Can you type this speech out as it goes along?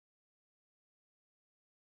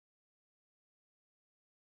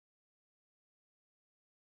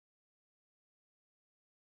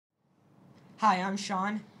Hi, I'm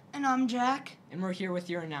Sean. And I'm Jack. And we're here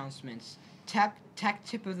with your announcements. Tech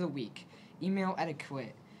tip of the week. Email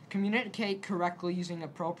etiquette. Communicate correctly using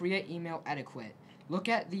appropriate email etiquette. Look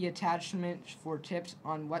at the attachment for tips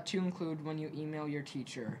on what to include when you email your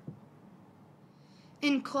teacher.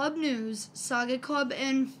 In club news, Saga Club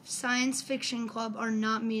and Science Fiction Club are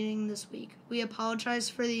not meeting this week. We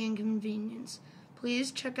apologize for the inconvenience.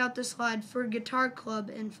 Please check out the slide for Guitar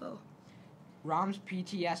Club info. ROM's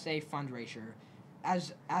PTSA fundraiser.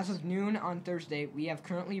 As of noon on Thursday, we have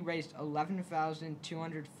currently raised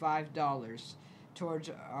 $11,205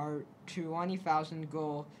 towards our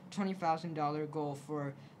 $20,000 goal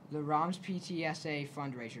for the ROM's PTSA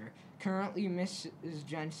fundraiser. Currently, Mrs.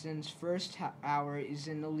 Jensen's first hour is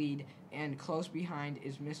in the lead, and close behind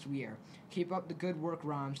is Miss Weir. Keep up the good work,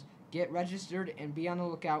 ROMs. Get registered and be on the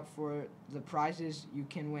lookout for the prizes you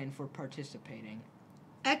can win for participating.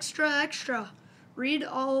 Extra, extra. Read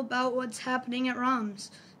all about what's happening at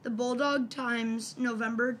ROMs. The Bulldog Times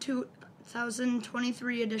November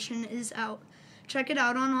 2023 edition is out. Check it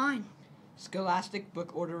out online. Scholastic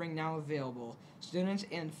book ordering now available. Students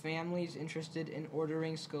and families interested in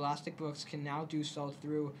ordering Scholastic books can now do so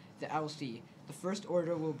through the LC. The first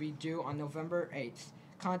order will be due on November 8th.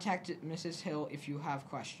 Contact Mrs. Hill if you have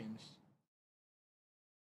questions.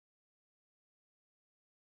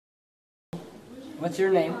 What's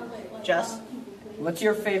your name? Jess? What's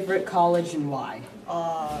your favorite college and why?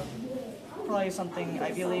 Probably something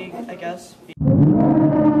Ivy League, I guess.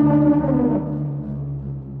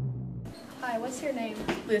 Hi, what's your name?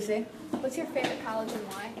 Lucy. What's your favorite college and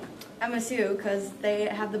why? MSU, because they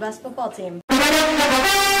have the best football team.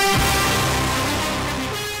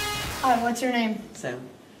 Hi, what's your name? Sam.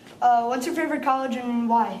 What's your favorite college and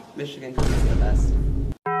why? Michigan, because it's the best.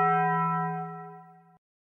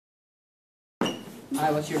 Hi,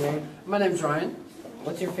 what's your name? My name's Ryan.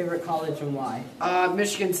 What's your favorite college and why?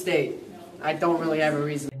 Michigan State. I don't really have a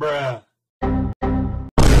reason. Bruh.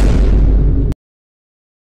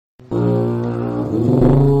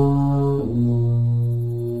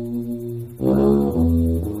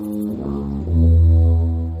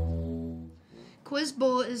 Quiz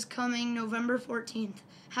Bowl is coming November 14th.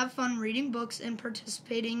 Have fun reading books and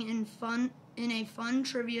participating in a fun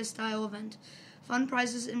trivia style event. Fun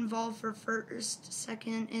prizes involved for first,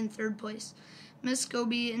 second, and third place. Miss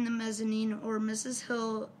Goby in the mezzanine or Mrs.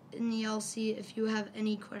 Hill in the LC if you have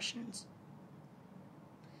any questions.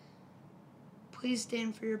 Please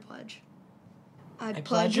stand for your pledge. I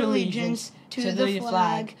pledge allegiance to the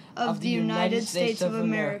flag of the United States of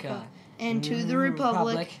America and to the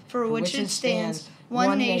republic for which it stands,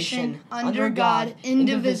 one nation, under God,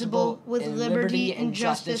 indivisible, with liberty and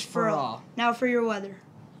justice for all. Now for your weather.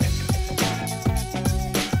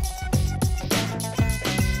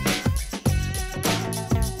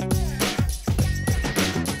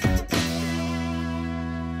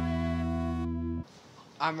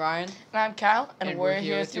 I'm Ryan. And I'm Cal, and we're here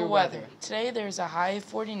here with with your your weather. weather. Today there's a high of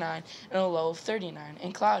 49 and a low of 39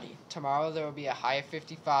 and cloudy. Tomorrow there will be a high of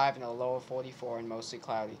 55 and a low of 44 and mostly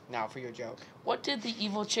cloudy. Now for your joke. What did the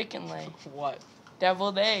evil chicken lay? What?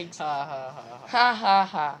 Deviled eggs. Ha ha ha. Ha ha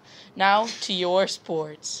ha. Now to your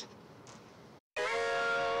sports.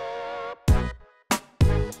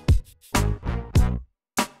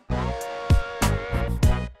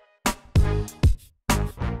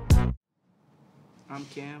 I'm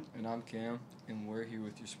Cam. And I'm Cam, and we're here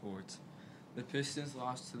with your sports. The Pistons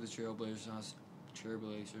lost to the Trailblazers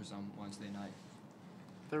on Wednesday night.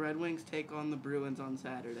 The Red Wings take on the Bruins on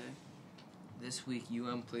Saturday. This week,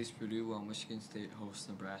 UM plays Purdue while Michigan State hosts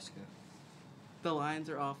Nebraska. The Lions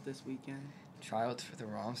are off this weekend. Tryouts for the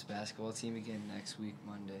ROMS basketball team begin next week,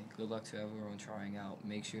 Monday. Good luck to everyone trying out.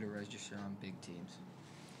 Make sure to register on big teams.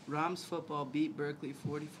 ROMS football beat Berkeley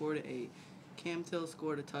 44-8. Cam Till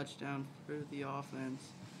scored a touchdown for the offense,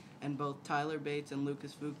 and both Tyler Bates and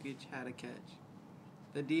Lucas Vukic had a catch.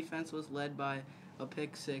 The defense was led by a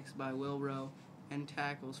pick six by Will Rowe and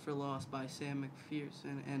tackles for loss by Sam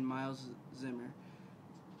McPherson and Miles Zimmer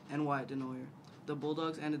and Wyatt Denoyer. The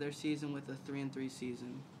Bulldogs ended their season with a 3-3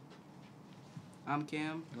 season. I'm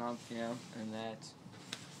Cam. And I'm Cam, and that's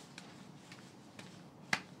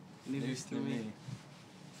News to me.